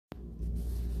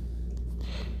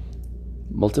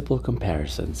Multiple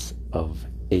comparisons of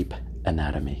ape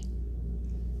anatomy.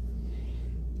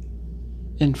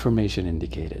 Information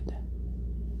indicated: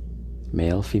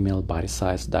 male-female body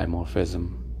size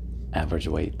dimorphism, average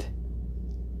weight,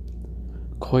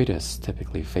 coitus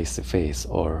typically face-to-face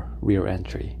or rear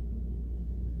entry,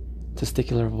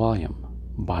 testicular volume,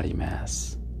 body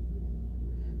mass,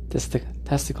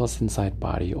 testicles inside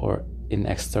body or in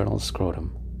external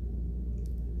scrotum,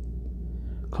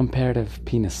 comparative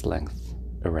penis length,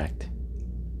 erect,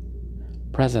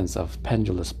 presence of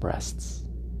pendulous breasts,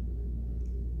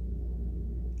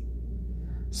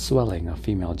 swelling of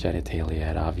female genitalia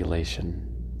at ovulation,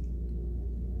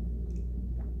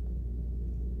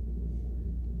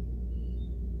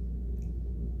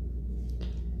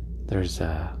 there's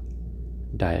a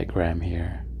diagram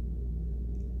here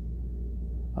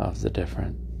of the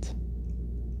different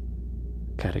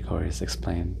categories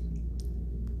explained.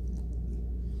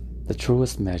 The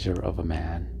truest measure of a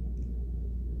man.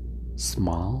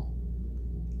 Small.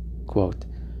 Quote,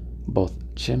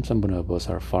 both chimps and bonobos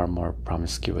are far more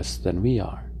promiscuous than we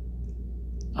are.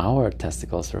 Our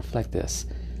testicles reflect this.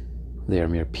 They are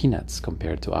mere peanuts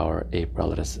compared to our ape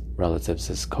relatives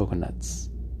as coconuts.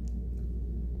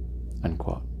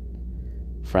 Unquote.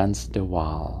 Franz de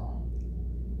Waal.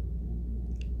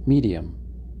 Medium.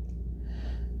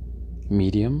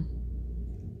 Medium,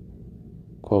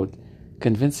 quote,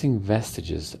 convincing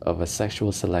vestiges of a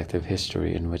sexual selective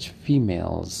history in which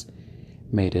females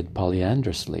mated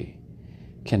polyandrously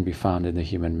can be found in the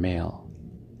human male.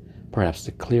 Perhaps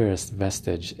the clearest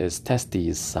vestige is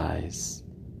testes size.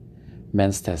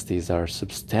 Men's testes are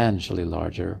substantially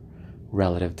larger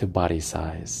relative to body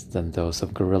size than those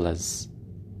of gorillas.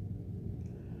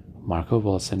 Marco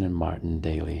Wilson and Martin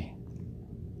Daly.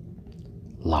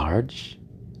 Large?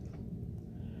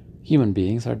 Human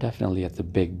beings are definitely at the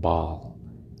big ball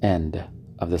end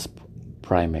of this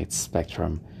primate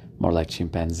spectrum, more like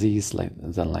chimpanzees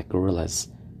than like gorillas,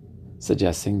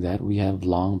 suggesting that we have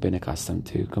long been accustomed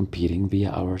to competing via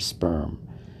our sperm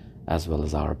as well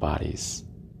as our bodies.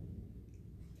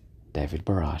 David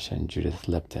Barash and Judith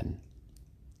Lipton.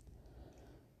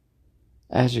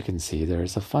 As you can see, there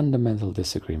is a fundamental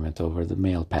disagreement over the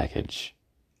male package.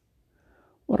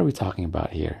 What are we talking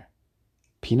about here?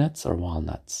 Peanuts or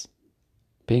walnuts?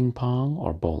 Ping pong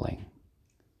or bowling?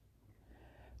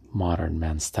 Modern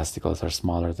men's testicles are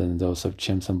smaller than those of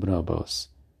chimps and bonobos,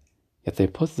 yet they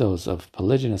put those of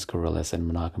polygynous gorillas and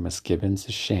monogamous gibbons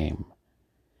to shame,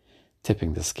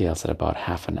 tipping the scales at about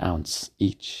half an ounce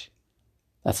each.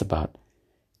 That's about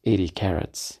 80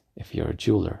 carats if you're a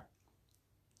jeweler.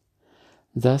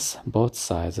 Thus, both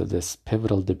sides of this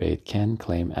pivotal debate can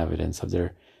claim evidence of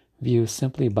their view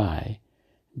simply by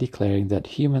declaring that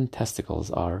human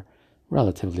testicles are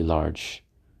relatively large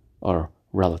or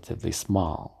relatively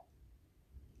small.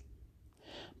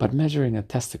 But measuring a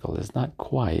testicle is not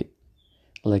quite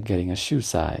like getting a shoe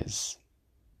size.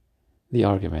 The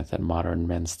argument that modern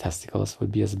men's testicles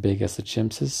would be as big as the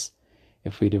chimps'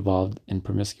 if we'd evolved in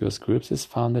promiscuous groups is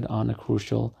founded on a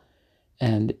crucial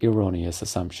and erroneous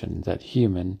assumption that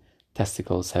human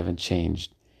testicles haven't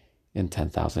changed in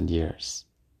 10,000 years.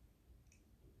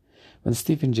 When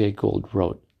Stephen Jay Gould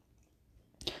wrote,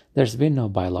 "There's been no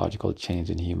biological change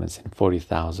in humans in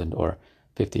 40,000 or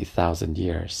 50,000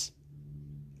 years,"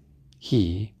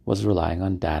 he was relying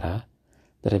on data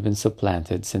that had been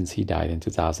supplanted since he died in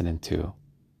 2002.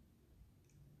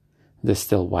 This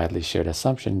still widely shared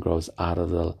assumption grows out of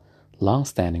the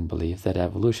long-standing belief that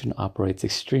evolution operates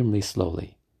extremely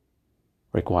slowly,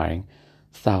 requiring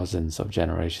thousands of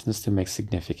generations to make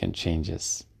significant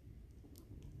changes.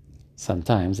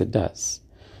 Sometimes it does,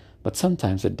 but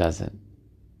sometimes it doesn't.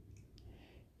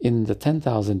 In the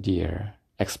 10,000-year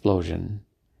explosion,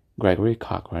 Gregory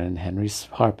Cochrane and Henry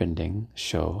Harpending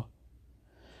show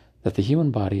that the human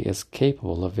body is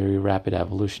capable of very rapid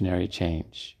evolutionary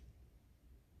change.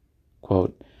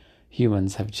 Quote,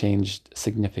 humans have changed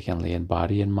significantly in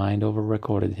body and mind over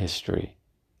recorded history.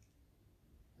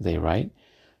 They write,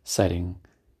 citing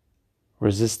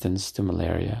resistance to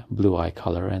malaria, blue eye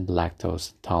color, and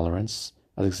lactose intolerance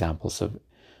as examples of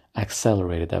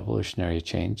accelerated evolutionary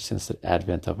change since the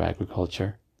advent of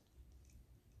agriculture.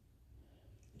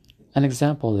 An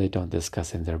example they don't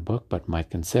discuss in their book but might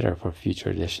consider for future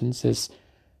editions is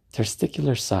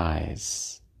testicular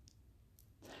size.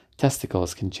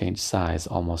 Testicles can change size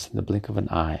almost in the blink of an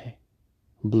eye,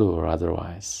 blue or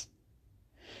otherwise.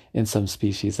 In some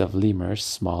species of lemurs,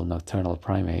 small nocturnal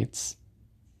primates,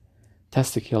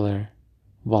 testicular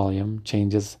volume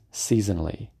changes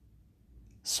seasonally,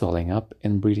 swelling up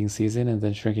in breeding season and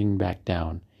then shrinking back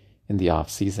down in the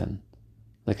off-season,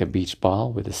 like a beach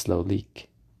ball with a slow leak.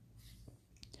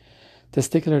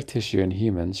 Testicular tissue in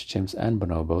humans, chimps, and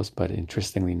bonobos, but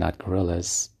interestingly not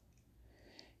gorillas,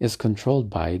 is controlled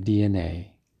by DNA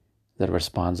that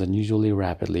responds unusually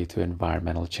rapidly to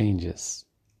environmental changes.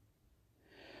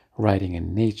 Writing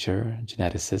in Nature,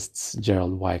 geneticists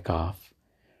Gerald Wyckoff,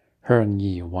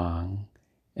 Heng-Yi Wang,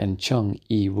 and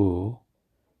Chung-Yi Wu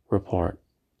report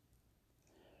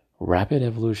rapid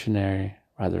evolution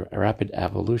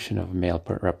of male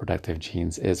reproductive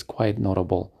genes is quite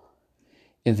notable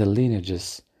in the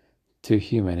lineages to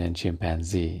human and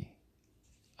chimpanzee.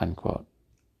 Unquote.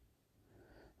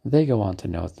 They go on to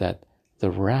note that the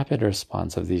rapid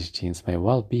response of these genes may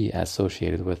well be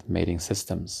associated with mating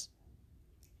systems.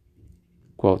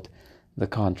 Quote, the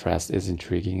contrast is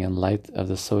intriguing in light of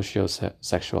the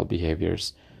socio-sexual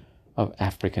behaviors of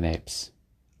African apes,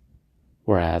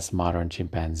 whereas modern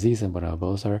chimpanzees and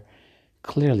bonobos are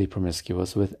clearly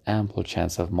promiscuous with ample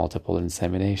chance of multiple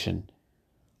insemination.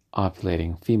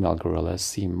 Ovulating female gorillas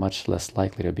seem much less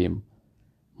likely to be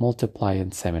multiply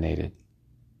inseminated.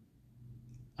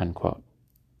 Unquote.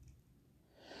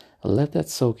 Let that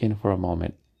soak in for a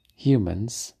moment.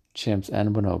 Humans, chimps,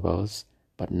 and bonobos,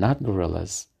 but not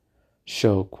gorillas,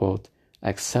 show, quote,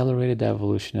 accelerated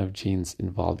evolution of genes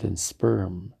involved in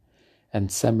sperm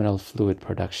and seminal fluid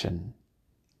production,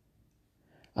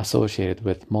 associated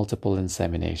with multiple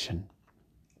insemination.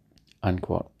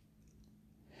 Unquote.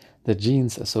 The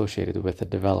genes associated with the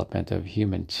development of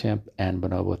human chimp and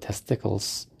bonobo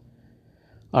testicles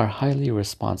are highly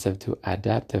responsive to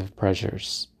adaptive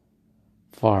pressures,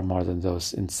 far more than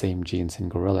those in same genes in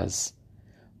gorillas,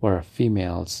 where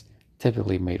females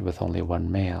typically mate with only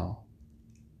one male.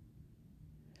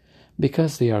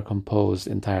 Because they are composed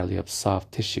entirely of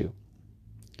soft tissue,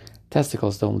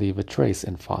 testicles don't leave a trace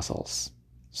in fossils.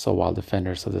 So while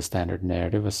defenders of the standard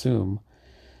narrative assume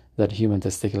that human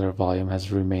testicular volume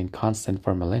has remained constant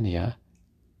for millennia,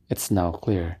 it's now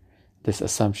clear this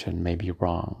assumption may be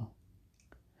wrong.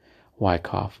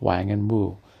 Wyckoff, Wang, and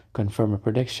Wu confirm a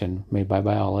prediction made by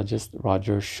biologist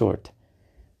Roger Short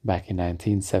back in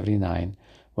 1979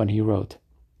 when he wrote,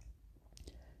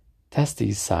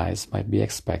 testes size might be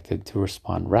expected to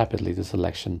respond rapidly to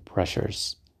selection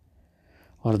pressures.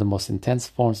 One of the most intense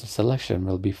forms of selection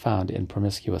will be found in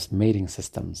promiscuous mating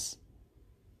systems.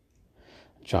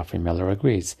 Geoffrey Miller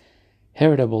agrees.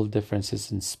 Heritable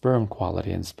differences in sperm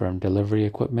quality and sperm delivery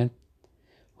equipment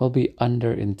will be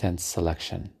under intense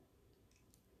selection.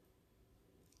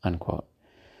 Unquote.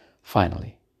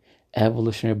 Finally,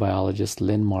 evolutionary biologist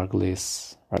Lynn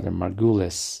Margulis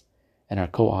and her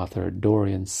co-author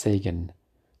Dorian Sagan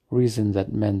reasoned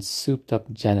that men's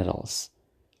souped-up genitals,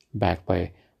 backed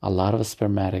by a lot of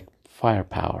spermatic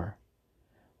firepower,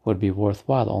 would be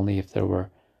worthwhile only if there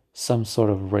were some sort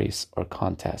of race or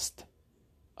contest.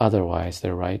 Otherwise,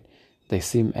 they're right, they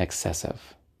seem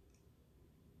excessive.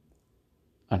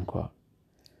 Unquote.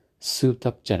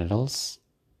 Souped-up genitals,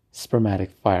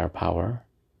 spermatic firepower,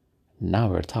 now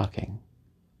we're talking.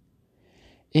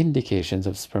 Indications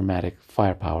of spermatic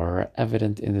firepower are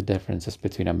evident in the differences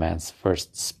between a man's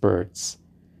first spurts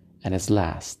and his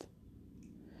last.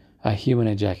 A human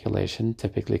ejaculation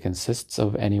typically consists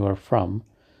of anywhere from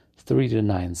 3 to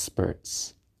 9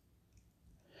 spurts.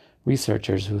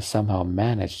 Researchers who somehow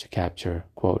managed to capture,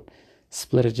 quote,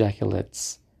 split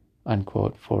ejaculates,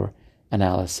 unquote, for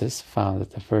analysis found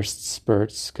that the first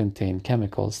spurts contain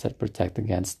chemicals that protect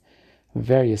against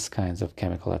various kinds of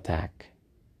chemical attack.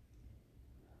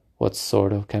 What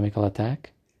sort of chemical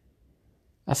attack?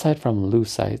 Aside from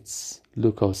leukocytes,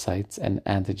 and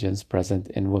antigens present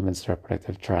in women's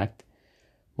reproductive tract,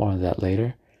 more on that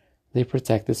later, they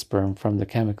protect the sperm from the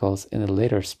chemicals in the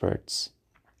later spurts,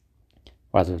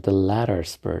 rather the latter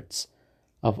spurts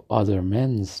of other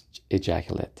men's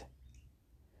ejaculate.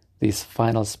 These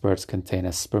final spurts contain a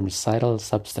spermicidal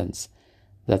substance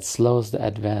that slows the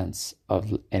advance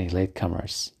of any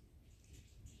latecomers.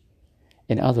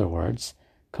 In other words,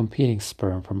 competing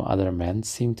sperm from other men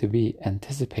seem to be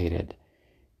anticipated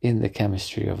in the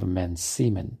chemistry of men's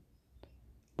semen,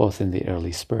 both in the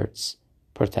early spurts,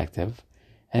 protective,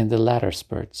 and in the later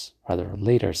spurts,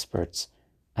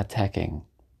 attacking.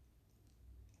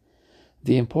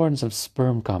 The importance of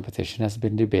sperm competition has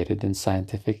been debated in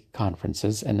scientific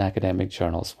conferences and academic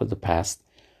journals for the past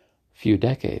few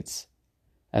decades,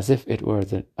 as if it were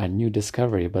a new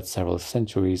discovery, but several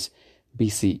centuries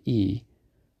BCE,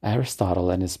 Aristotle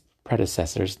and his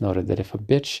predecessors noted that if a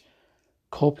bitch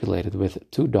copulated with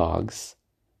 2 dogs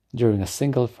during a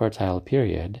single fertile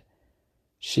period,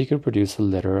 she could produce a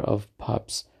litter of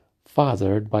pups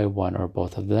fathered by one or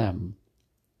both of them.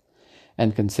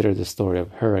 And consider the story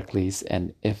of Heracles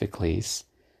and Iphicles,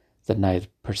 the night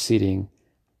preceding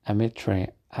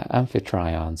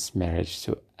Amphitryon's marriage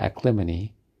to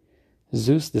Alcmene,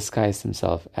 Zeus disguised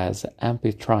himself as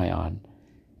Amphitryon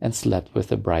and slept with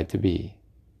the bride-to-be.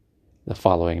 The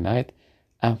following night,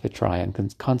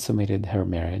 Amphitryon consummated her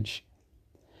marriage.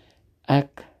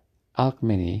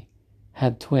 Alcmene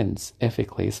had twins,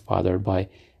 Iphicles, fathered by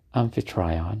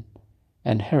Amphitryon,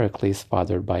 and Heracles,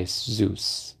 fathered by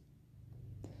Zeus.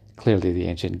 Clearly, the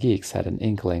ancient Greeks had an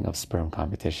inkling of sperm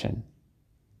competition.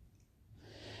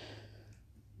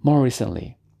 More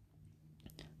recently,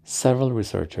 several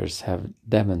researchers have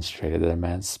demonstrated that a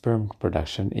man's sperm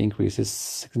production increases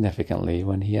significantly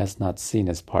when he has not seen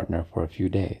his partner for a few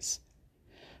days,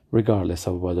 regardless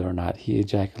of whether or not he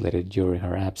ejaculated during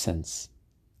her absence.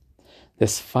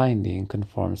 This finding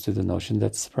conforms to the notion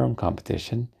that sperm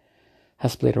competition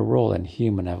has played a role in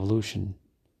human evolution,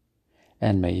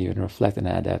 and may even reflect an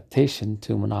adaptation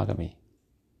to monogamy.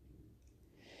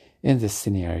 In this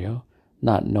scenario,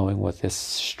 not knowing what this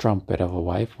strumpet of a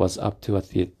wife was up to at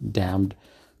the damned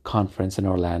conference in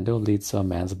Orlando leads to a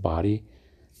man's body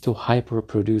to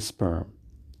hyperproduce sperm,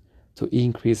 to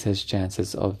increase his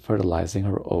chances of fertilizing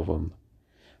her ovum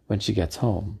when she gets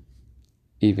home,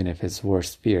 even if his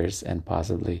worst fears and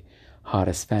possibly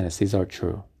hottest fantasies are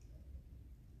true.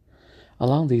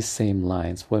 Along these same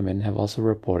lines, women have also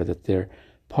reported that their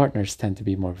partners tend to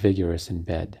be more vigorous in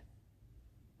bed,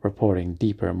 reporting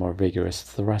deeper, more vigorous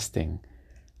thrusting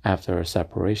after a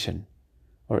separation,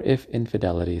 or if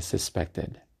infidelity is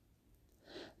suspected.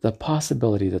 The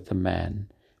possibility that the man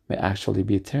may actually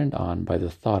be turned on by the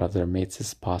thought of their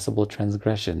mate's possible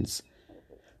transgressions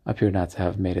appear not to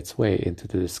have made its way into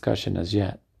the discussion as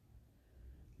yet.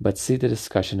 But see the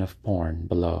discussion of porn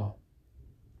below.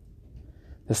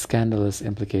 The scandalous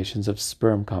implications of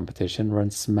sperm competition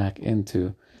run smack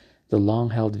into the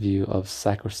long-held view of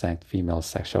sacrosanct female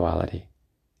sexuality.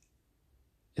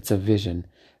 It's a vision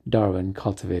Darwin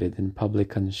cultivated in public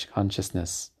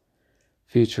consciousness,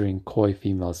 featuring coy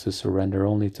females who surrender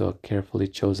only to a carefully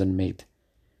chosen mate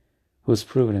who's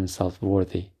proven himself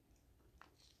worthy.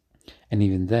 And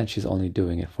even then, she's only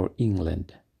doing it for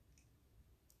England.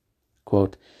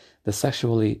 Quote, "The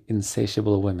sexually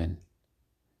insatiable women,"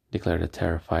 declared a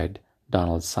terrified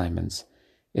Donald Simons,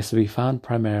 "is to be found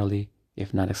primarily,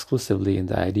 if not exclusively, in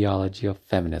the ideology of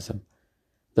feminism,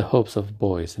 the hopes of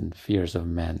boys and fears of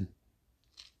men."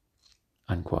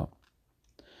 Unquote.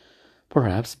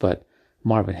 Perhaps, but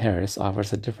Marvin Harris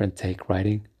offers a different take,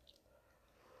 writing,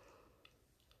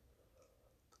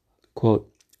 quote,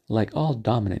 "Like all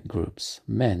dominant groups,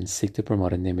 men seek to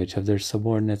promote an image of their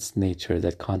subordinates' nature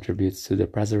that contributes to the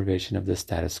preservation of the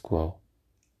status quo.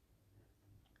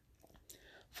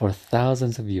 For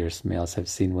thousands of years, males have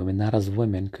seen women not as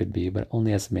women could be, but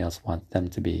only as males want them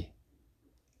to be.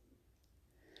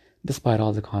 Despite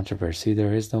all the controversy,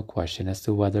 there is no question as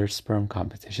to whether sperm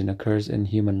competition occurs in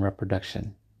human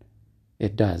reproduction.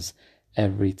 It does,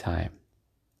 every time.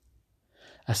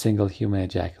 A single human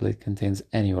ejaculate contains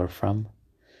anywhere from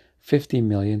 50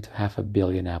 million to 500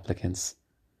 million applicants,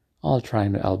 all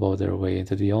trying to elbow their way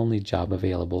into the only job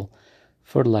available,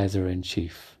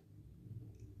 fertilizer-in-chief.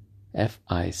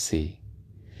 FIC.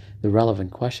 The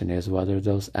relevant question is whether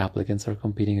those applicants are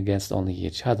competing against only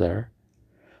each other,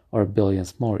 or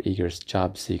billions more eager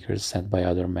job seekers sent by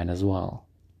other men as well.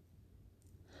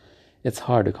 It's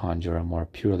hard to conjure a more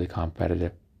purely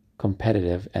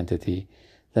competitive entity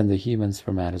than the human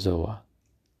spermatozoa.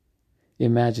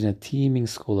 Imagine a teeming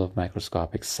school of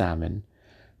microscopic salmon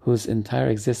whose entire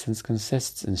existence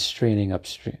consists in straining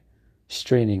upstream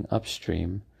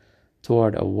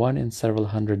toward a 1 in several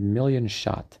hundred million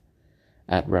shot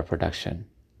at reproduction.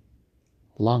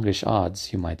 Longish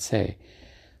odds, you might say,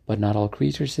 but not all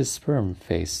creatures' sperm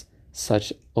face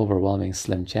such overwhelming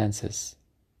slim chances.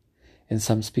 In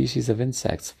some species of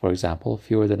insects, for example,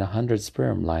 fewer than 100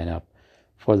 sperm line up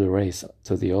for the race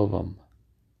to the ovum.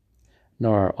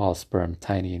 Nor are all sperm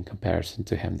tiny in comparison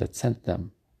to him that sent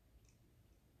them.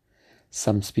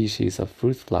 Some species of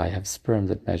fruit fly have sperm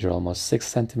that measure almost 6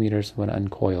 centimeters when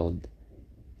uncoiled,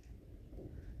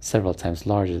 several times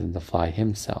larger than the fly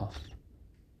himself.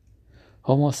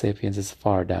 Homo sapiens is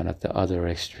far down at the other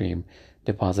extreme,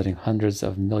 depositing hundreds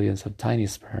of millions of tiny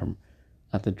sperm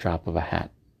at the drop of a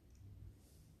hat.